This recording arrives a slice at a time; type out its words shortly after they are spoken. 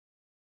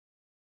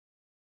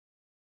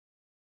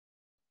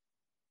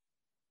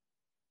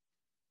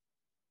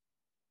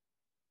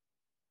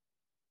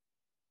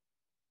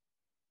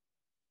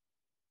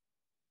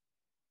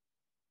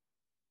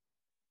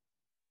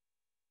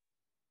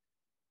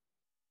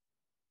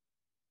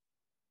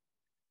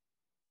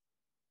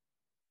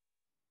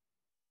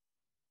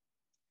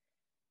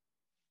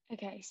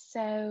Okay,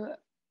 so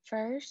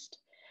first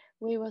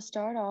we will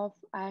start off.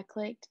 I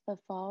clicked the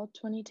Fall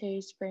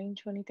 22, Spring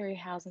 23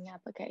 housing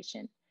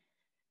application.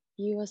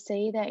 You will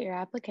see that your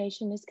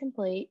application is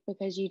complete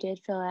because you did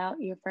fill out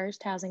your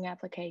first housing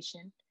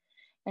application,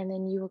 and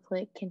then you will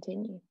click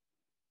Continue.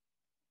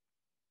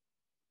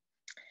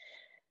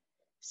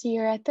 So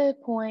you're at the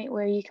point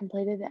where you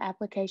completed the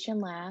application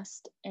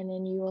last, and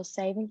then you will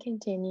save and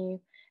continue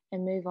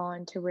and move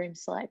on to room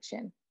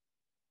selection.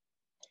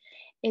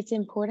 It's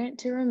important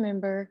to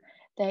remember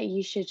that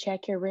you should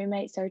check your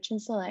roommate search and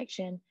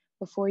selection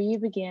before you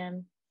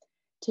begin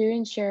to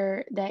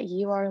ensure that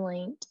you are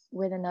linked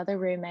with another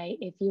roommate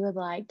if you would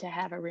like to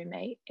have a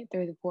roommate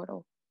through the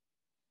portal.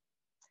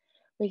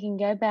 We can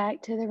go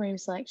back to the room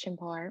selection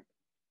part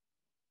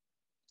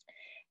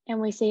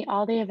and we see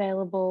all the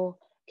available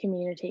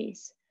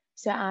communities.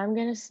 So I'm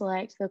going to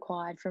select the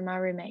quad for my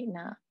roommate and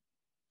I.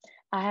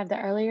 I have the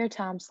earlier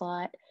time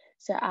slot,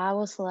 so I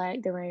will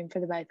select the room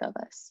for the both of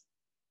us.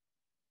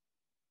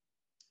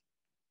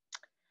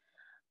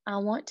 I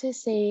want to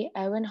see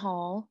Owen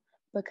Hall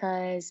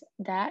because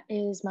that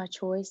is my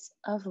choice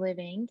of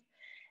living.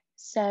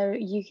 So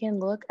you can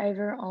look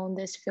over on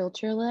this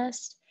filter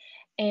list,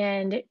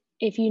 and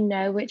if you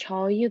know which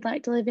hall you'd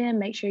like to live in,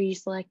 make sure you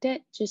select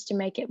it just to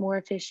make it more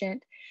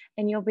efficient,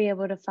 and you'll be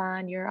able to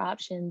find your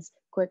options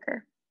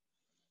quicker.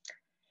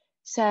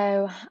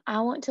 So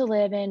I want to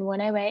live in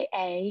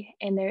 108A,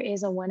 and there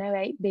is a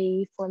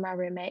 108B for my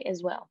roommate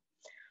as well.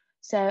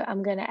 So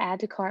I'm going to add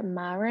to cart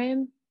my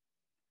room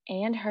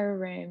and her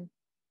room,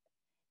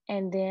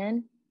 and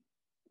then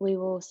we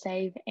will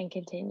save and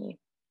continue.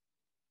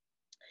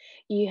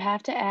 You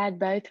have to add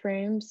both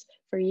rooms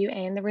for you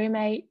and the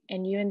roommate,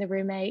 and you and the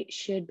roommate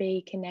should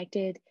be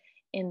connected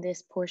in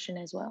this portion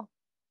as well.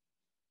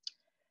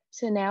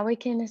 So now we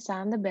can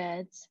assign the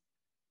beds.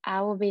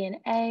 I will be in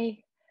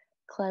A,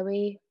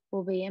 Chloe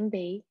will be in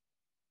B,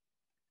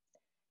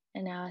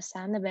 and now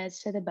assign the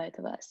beds to the both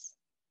of us.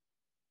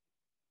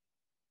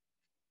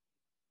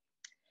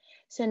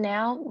 So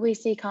now we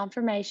see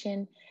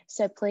confirmation,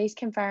 so please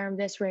confirm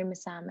this room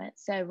assignment.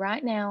 So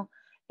right now,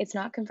 it's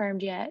not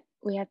confirmed yet.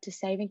 We have to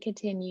save and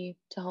continue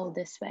to hold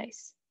this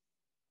space.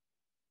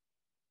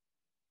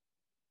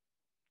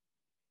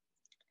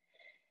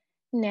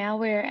 Now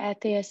we're at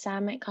the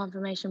assignment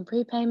confirmation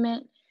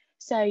prepayment.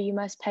 So you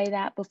must pay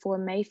that before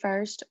May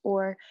 1st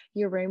or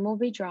your room will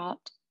be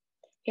dropped.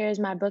 Here's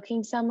my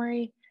booking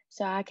summary.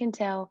 So I can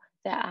tell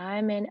that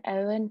I'm in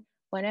Owen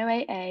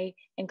 108A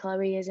and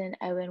Chloe is in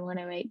Owen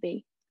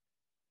 108B.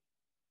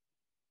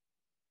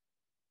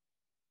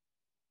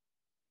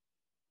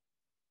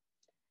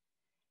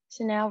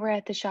 So now we're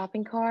at the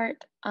shopping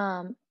cart.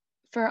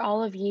 For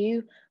all of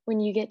you, when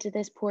you get to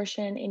this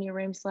portion in your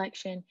room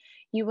selection,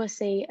 you will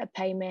see a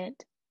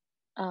payment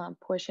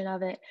portion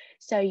of it.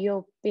 So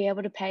you'll be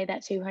able to pay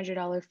that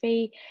 $200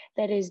 fee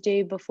that is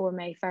due before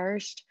May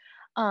 1st.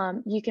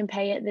 You can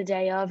pay it the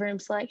day of room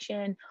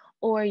selection,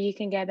 or you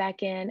can go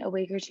back in a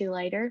week or two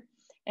later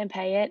and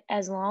pay it.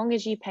 As long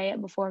as you pay it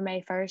before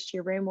May 1st,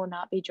 your room will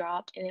not be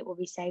dropped and it will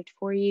be saved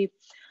for you.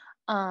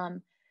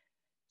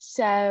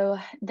 So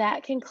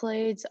that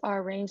concludes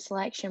our room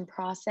selection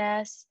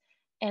process.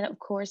 And of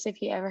course,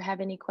 if you ever have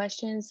any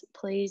questions,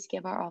 please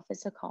give our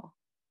office a call.